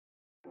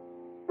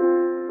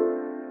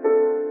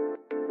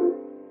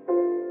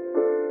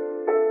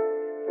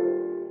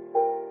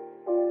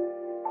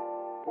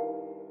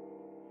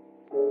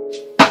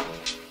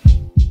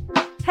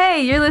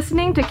You're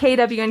listening to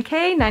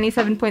KWNK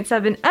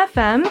 97.7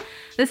 FM.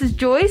 This is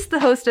Joyce, the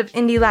host of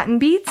Indie Latin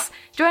Beats,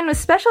 joined with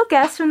special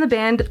guests from the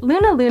band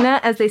Luna Luna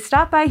as they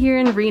stop by here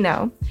in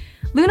Reno.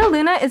 Luna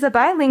Luna is a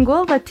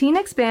bilingual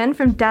Latinx band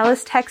from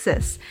Dallas,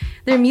 Texas.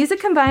 Their music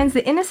combines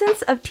the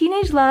innocence of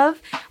teenage love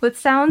with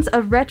sounds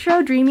of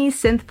retro, dreamy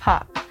synth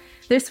pop.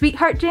 Their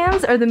sweetheart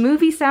jams are the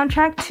movie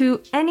soundtrack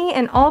to any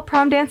and all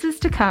prom dances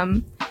to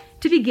come.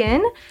 To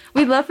begin,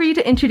 we'd love for you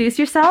to introduce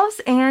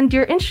yourselves and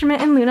your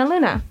instrument in Luna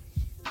Luna.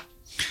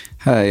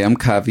 Hi, I'm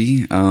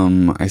Kavi.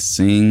 I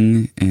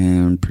sing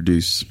and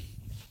produce.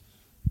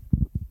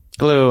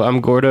 Hello,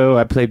 I'm Gordo.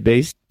 I play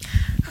bass.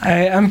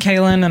 Hi, I'm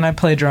Kaylin, and I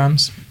play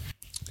drums.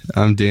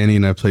 I'm Danny,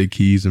 and I play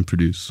keys and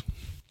produce.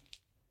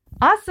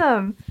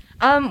 Awesome.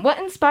 What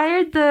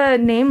inspired the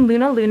name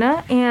Luna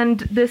Luna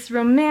and this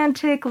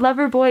romantic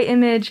lover boy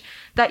image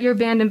that your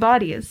band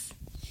embodies?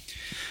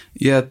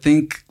 Yeah, I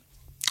think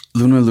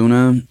Luna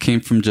Luna came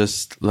from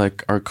just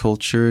like our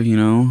culture, you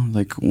know,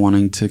 like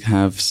wanting to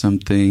have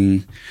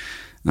something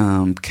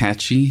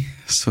catchy.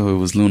 So it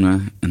was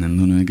Luna and then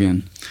Luna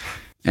again.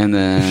 And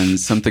then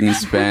something in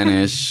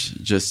Spanish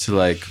just to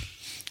like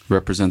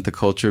represent the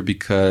culture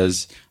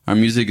because our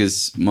music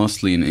is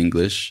mostly in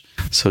English.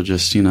 So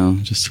just, you know,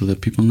 just to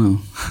let people know.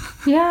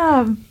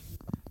 Yeah.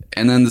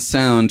 And then the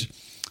sound,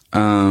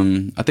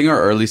 I think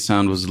our early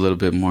sound was a little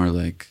bit more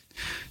like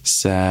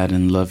sad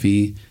and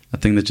lovey. I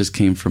think that just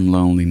came from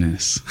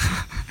loneliness.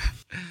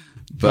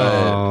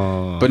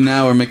 But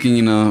now we're making,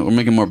 you know, we're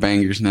making more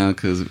bangers now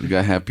because we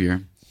got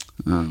happier.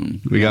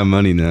 We got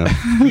money now.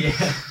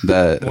 Yeah.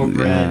 That More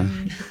bread.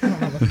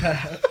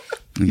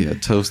 yeah,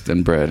 toast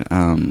and bread.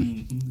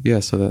 Yeah,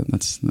 so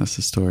that's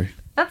the story.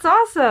 That's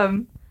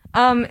awesome.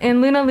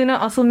 And Luna Luna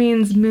also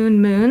means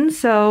moon.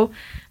 So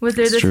was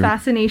there this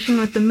fascination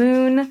with the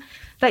moon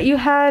that you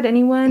had?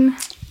 Anyone?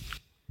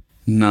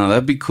 No,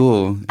 that'd be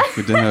cool if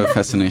we did have a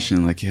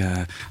fascination. Like,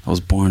 yeah, I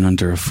was born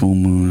under a full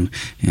moon,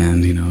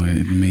 and you know,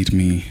 it made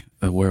me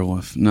a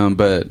werewolf. No,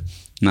 but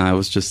no, it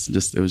was just it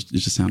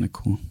just sounded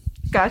cool.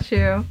 Got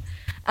you.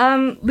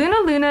 Luna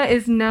Luna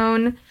is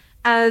known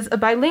as a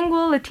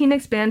bilingual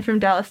Latinx band from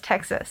Dallas,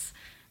 Texas.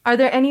 Are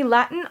there any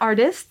Latin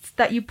artists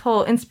that you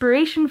pull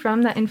inspiration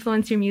from that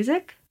influence your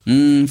music?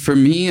 For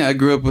me, I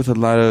grew up with a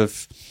lot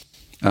of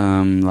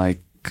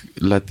like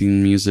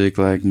Latin music,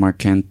 like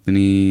Marc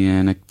Anthony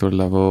and Hector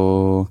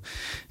Lavoe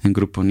and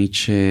Grupo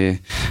Niche.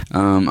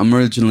 I'm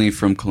originally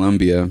from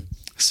Colombia,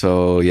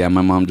 so yeah,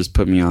 my mom just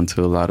put me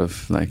onto a lot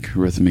of like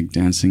rhythmic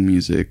dancing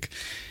music.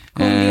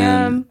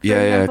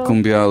 Cumbia,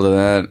 cumbia, all of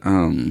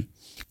that.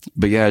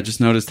 But yeah, I just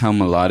noticed how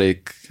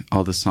melodic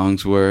all the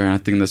songs were, and I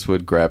think that's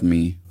what grabbed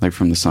me, like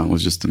from the song,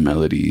 was just the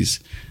melodies.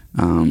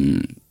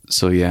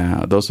 So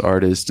yeah, those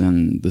artists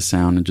and the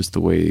sound and just the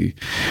way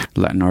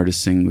Latin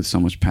artists sing with so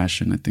much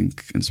passion, I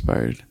think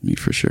inspired me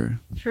for sure.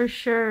 For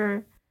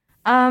sure.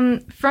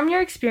 From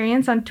your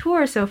experience on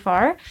tour so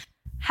far,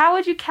 how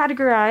would you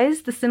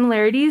categorize the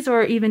similarities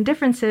or even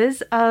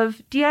differences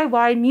of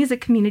DIY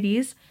music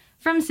communities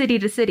from city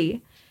to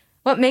city?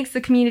 What makes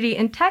the community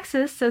in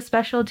Texas so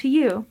special to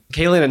you?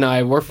 Kaylin and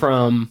I, we're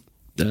from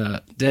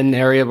the Denton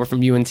area. We're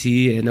from UNT,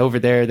 and over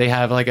there they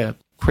have like a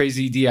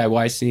crazy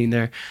DIY scene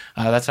there.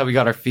 That's how we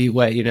got our feet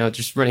wet, you know,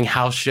 just running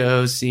house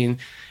shows, seeing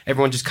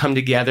everyone just come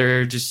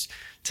together just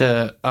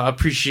to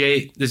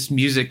appreciate this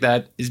music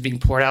that is being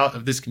poured out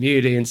of this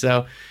community. And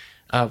so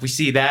we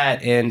see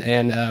that,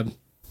 and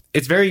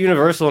it's very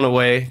universal in a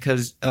way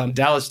because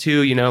Dallas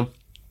too, you know,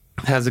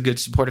 has a good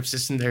supportive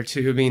system there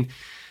too. I mean,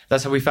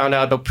 that's how we found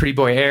out about Pretty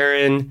Boy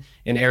Aaron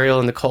and Ariel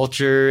and the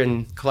Culture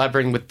and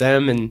collaborating with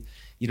them and,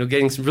 you know,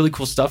 getting some really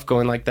cool stuff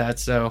going like that.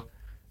 So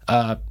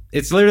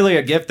it's literally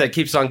a gift that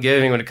keeps on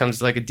giving when it comes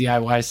to like a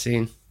DIY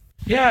scene.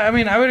 Yeah, I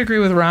mean, I would agree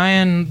with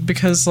Ryan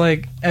because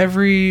like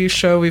every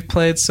show we've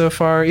played so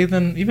far,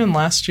 even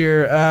last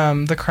year,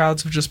 the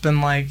crowds have just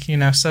been like, you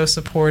know, so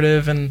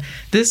supportive. And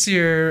this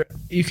year,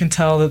 you can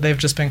tell that they've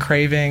just been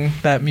craving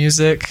that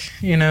music,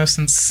 you know,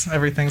 since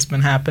everything's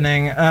been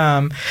happening.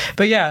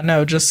 But yeah,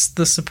 no, just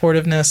the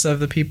supportiveness of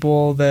the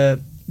people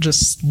that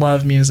just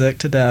love music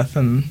to death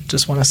and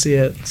just want to see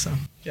it. So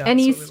yeah.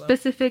 Any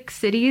specific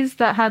cities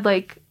that had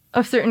like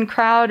a certain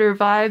crowd or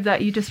vibe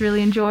that you just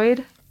really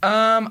enjoyed?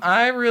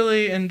 I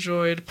really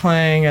enjoyed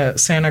playing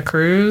at Santa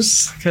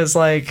Cruz because,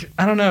 like,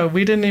 I don't know,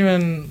 we didn't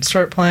even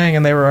start playing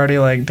and they were already,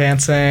 like,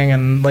 dancing.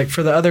 And, like,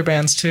 for the other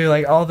bands, too,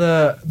 like, all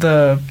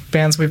the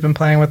bands we've been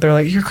playing with, they're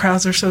like, your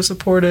crowds are so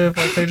supportive.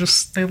 Like,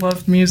 they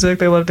love music,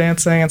 they love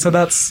dancing. And so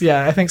that's,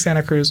 yeah, I think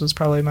Santa Cruz was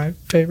probably my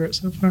favorite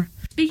so far.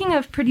 Speaking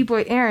of Pretty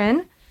Boy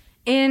Aaron,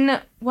 in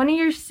one of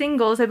your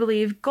singles, I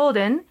believe,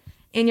 Golden,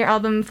 in your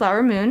album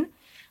Flower Moon,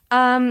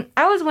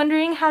 I was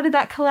wondering, how did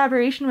that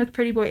collaboration with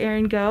Pretty Boy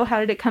Aaron go? How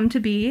did it come to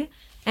be?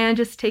 And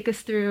just take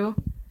us through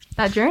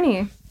that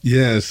journey.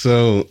 Yeah,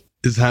 so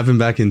this happened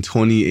back in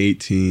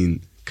 2018.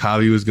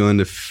 Kavi was going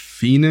to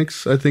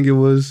Phoenix, I think it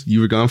was. You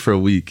were gone for a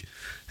week.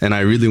 And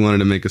I really wanted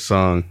to make a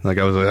song. Like,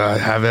 I was like, I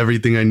have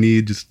everything I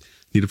need, just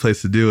need a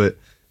place to do it.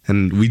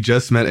 And we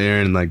just met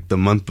Aaron like the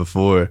month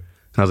before.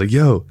 And I was like,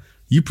 yo,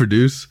 you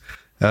produce?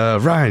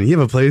 Ryan, you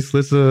have a place?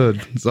 Let's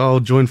all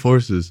join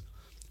forces.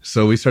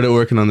 So we started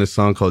working on this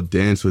song called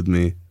Dance With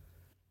Me.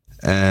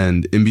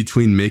 And in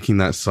between making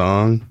that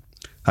song,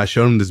 I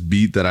showed him this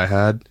beat that I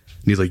had.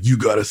 And he's like, you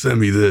got to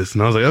send me this.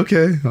 And I was like,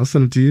 okay, I'll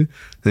send it to you.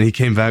 And he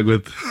came back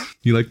with,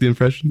 you like the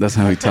impression? That's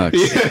how he talks.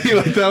 Yeah, you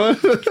like that one?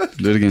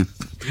 Do it again.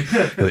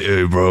 Like,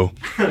 hey, bro.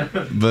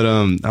 But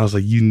I was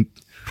like, you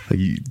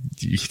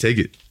take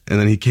it. And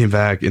then he came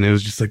back and it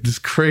was just like this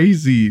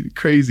crazy,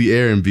 crazy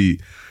air and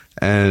beat.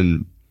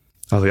 And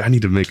I was like, I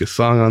need to make a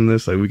song on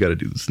this. Like, we got to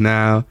do this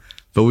now.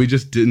 But we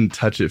just didn't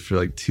touch it for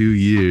like 2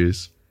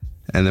 years.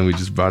 And then we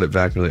just brought it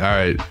back and we're like, all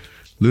right,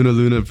 Luna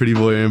Luna, Pretty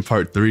Boy in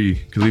part 3.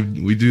 Because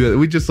we do that.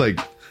 We just like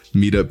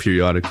meet up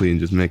periodically and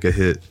just make a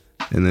hit.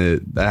 And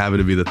then that happened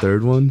to be the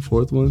third or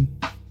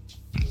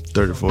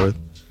fourth.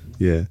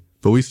 Yeah.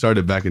 But we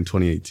started back in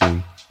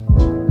 2018.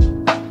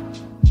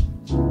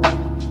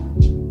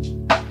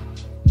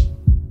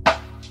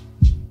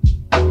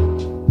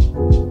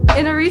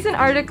 In a recent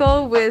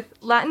article with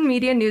Latin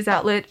media news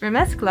outlet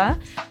Remezcla,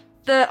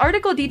 the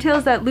article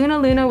details that Luna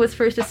Luna was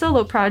first a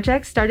solo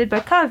project started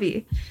by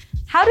Kavi.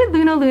 How did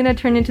Luna Luna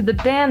turn into the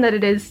band that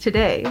it is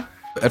today?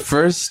 At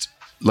first,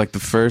 like the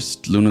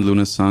first Luna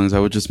Luna songs, I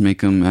would just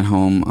make them at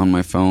home on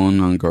my phone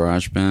on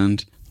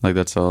GarageBand. Like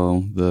that's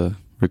all the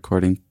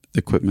recording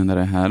equipment that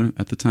I had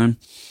at the time.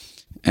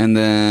 And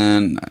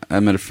then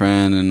I met a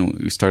friend and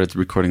we started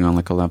recording on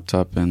like a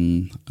laptop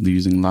and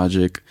using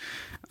Logic.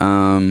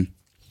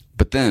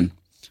 But then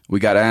we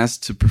got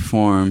asked to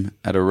perform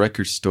at a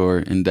record store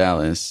in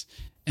Dallas.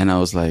 And I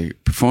was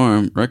like,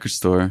 perform, record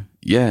store?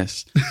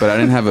 Yes. But I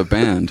didn't have a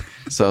band.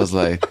 So I was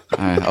like,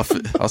 all right,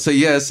 I'll say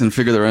yes and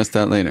figure the rest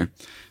out later.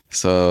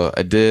 So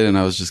I did, and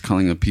I was just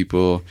calling up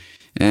people.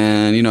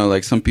 And, you know,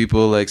 like some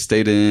people like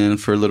stayed in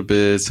for a little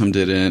bit, some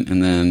didn't.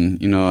 And then,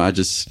 you know, I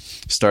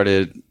just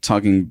started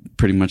talking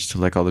pretty much to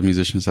like all the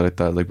musicians that I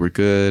thought like were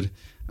good.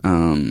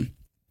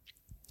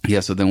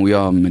 Yeah, so then we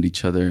all met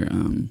each other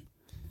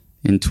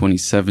in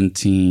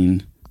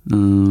 2017.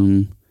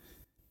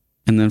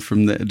 And then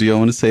from there, do y'all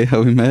want to say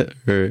how we met?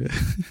 Or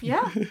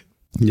Yeah.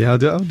 Yeah,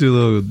 I'll do a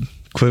little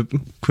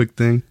quick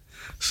thing.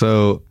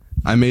 So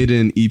I made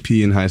an EP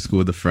in high school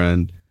with a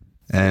friend,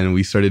 and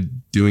we started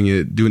doing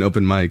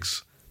open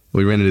mics.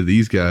 We ran into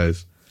these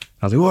guys.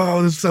 I was like,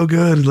 whoa, this is so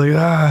good. Like,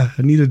 I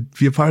need to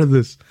be a part of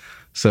this.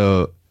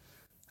 So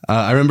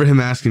I remember him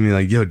asking me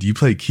like, yo, do you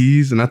play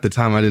keys? And at the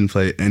time I didn't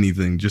play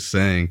anything, just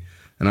sang.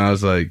 And I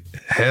was like,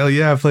 hell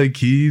yeah, I play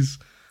keys.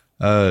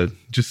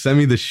 Just send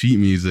me the sheet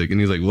music. And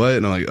he's like, what?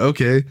 And I'm like,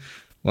 okay,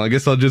 well, I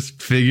guess I'll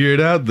just figure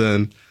it out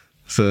then.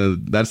 So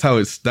that's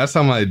how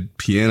my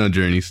piano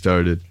journey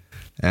started.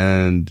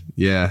 And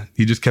yeah,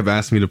 he just kept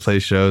asking me to play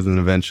shows, and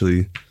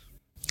eventually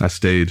I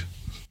stayed.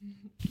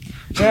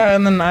 Yeah,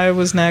 and then I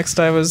was next.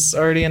 I was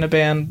already in a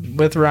band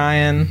with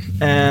Ryan,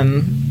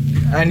 and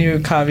I knew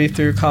Kavi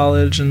through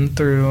college and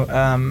through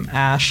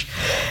Ash.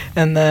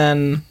 And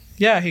then,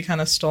 yeah, he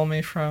kind of stole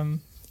me from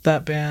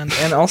that band,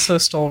 and also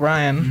stole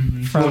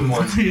Ryan from...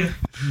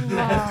 2-in-1.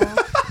 Wow.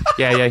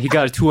 Yeah, he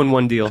got a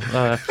 2-in-1 deal.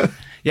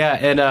 Yeah,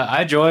 and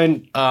I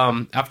joined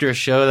after a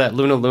show that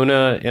Luna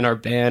Luna and our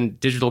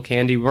band Digital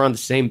Candy were on the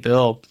same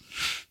bill,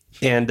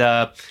 and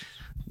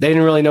they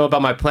didn't really know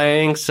about my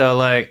playing, so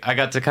like I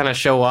got to kind of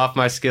show off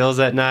my skills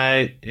that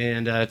night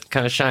and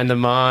kind of shine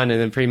them on,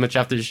 and then pretty much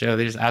after the show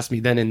they just asked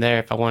me then and there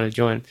if I wanted to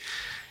join,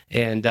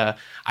 and I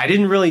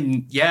didn't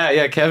really,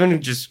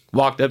 Kevin just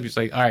walked up, he's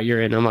like, all right, you're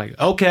in. I'm like,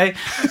 okay,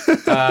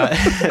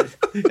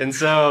 and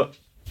so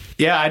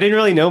yeah, I didn't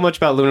really know much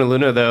about Luna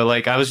Luna though.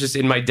 Like I was just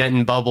in my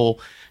Denton bubble,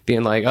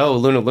 being like, oh,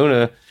 Luna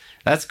Luna,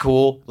 that's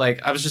cool.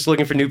 Like, I was just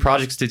looking for new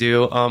projects to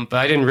do, but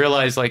I didn't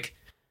realize, like,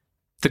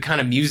 the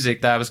kind of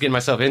music that I was getting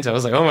myself into. I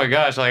was like, oh my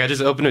gosh, like, I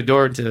just opened a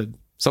door to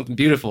something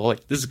beautiful.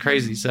 Like, this is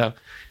crazy. So,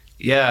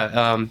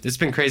 yeah, it's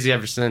been crazy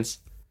ever since.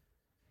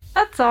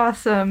 That's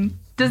awesome.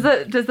 Does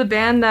the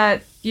band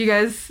that you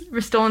guys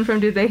were stolen from,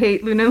 do they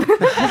hate Luna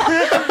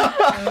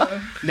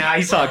Luna? Nah,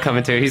 he saw it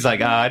coming too. He's like,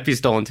 I'd be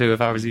stolen too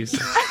if I was you.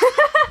 So.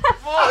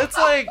 Well, it's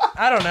like,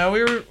 I don't know.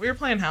 We were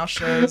playing house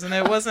shows, and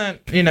it wasn't,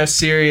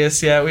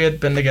 serious yet. We had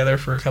been together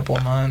for a couple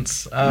of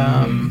months.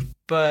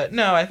 But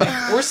no, I think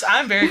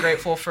I'm very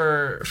grateful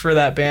for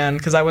that band,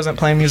 because I wasn't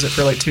playing music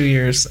for like 2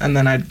 years, and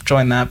then I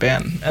joined that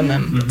band, and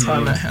then that's how I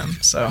met him.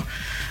 So,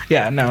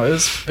 yeah, no, it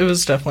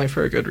was definitely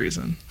for a good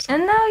reason. So.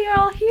 And now you're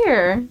all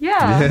here.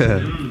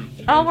 Yeah.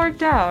 It all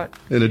worked out.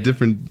 In a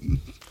different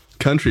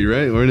country,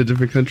 right? We're in a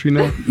different country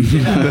now.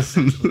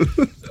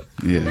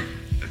 yeah.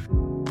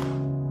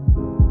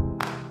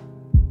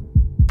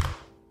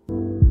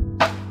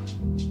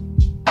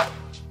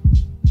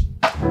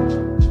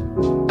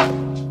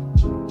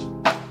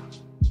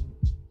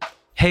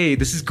 Hey,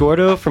 this is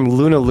Gordo from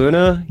Luna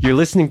Luna. You're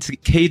listening to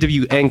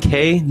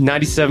KWNK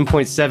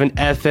 97.7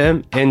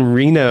 FM in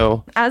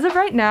Reno. As of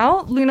right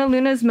now, Luna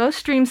Luna's most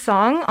streamed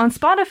song on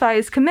Spotify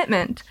is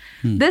Commitment.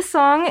 This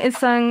song is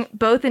sung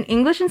both in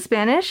English and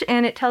Spanish,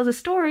 and it tells a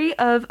story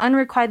of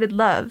unrequited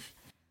love.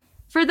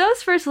 For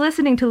those first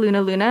listening to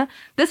Luna Luna,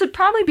 this would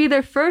probably be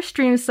their first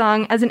streamed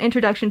song as an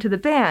introduction to the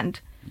band.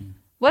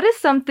 What is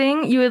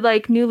something you would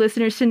like new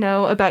listeners to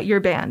know about your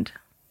band?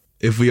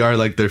 If we are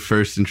like their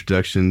first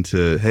introduction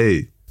to,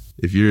 hey,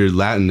 if you're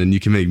Latin and you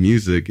can make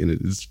music and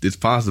it's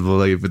possible,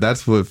 like if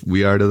that's what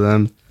we are to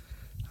them,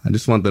 I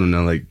just want them to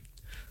know, like,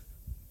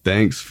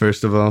 thanks,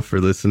 first of all, for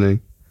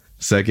listening.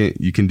 Second,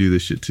 you can do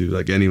this shit too.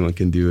 Like, anyone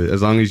can do it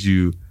as long as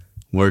you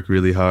work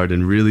really hard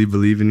and really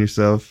believe in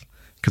yourself.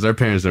 Because our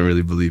parents don't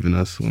really believe in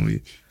us when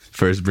we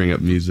first bring up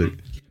music.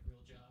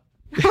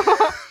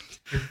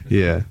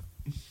 Yeah.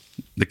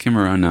 They came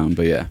around now,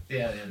 but yeah.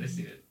 Yeah, they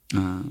see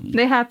it.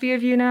 They happy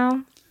of you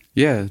now?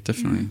 Yeah,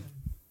 definitely.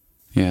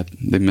 Yeah,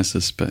 they miss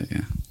us, but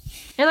yeah.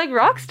 You're like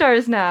rock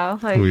stars now.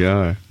 Like We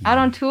are. out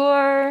on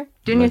tour,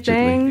 doing your Allegedly.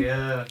 thing.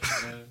 Yeah.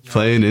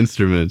 Playing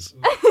instruments.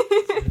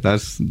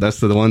 That's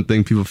the one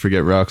thing people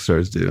forget rock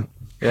stars do.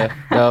 Yeah,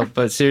 no,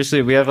 but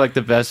seriously, we have like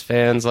the best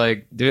fans.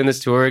 Like doing this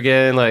tour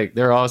again, like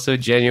they're all so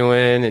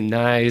genuine and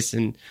nice,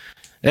 and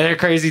they're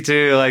crazy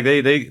too. Like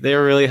they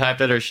were really hyped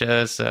at our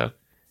shows. So,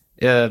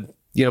 yeah,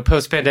 you know,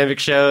 post pandemic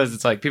shows,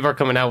 it's like people are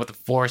coming out with the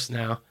force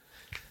now.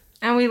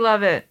 And we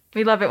love it.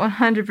 We love it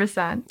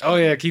 100%. Oh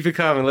yeah, keep it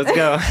coming. Let's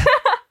go.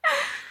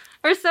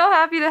 We're so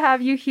happy to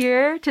have you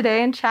here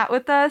today and chat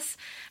with us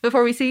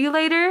before we see you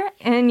later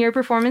in your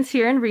performance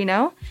here in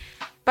Reno.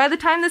 By the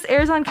time this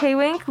airs on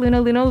K-Wink, Luna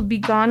Luna will be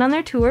gone on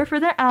their tour for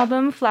their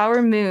album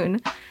Flower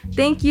Moon.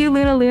 Thank you,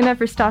 Luna Luna,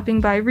 for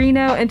stopping by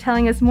Reno and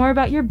telling us more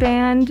about your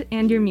band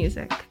and your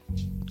music.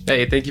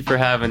 Hey, thank you for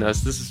having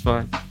us. This is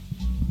fun.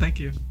 Thank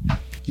you.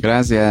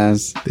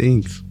 Gracias.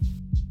 Thanks.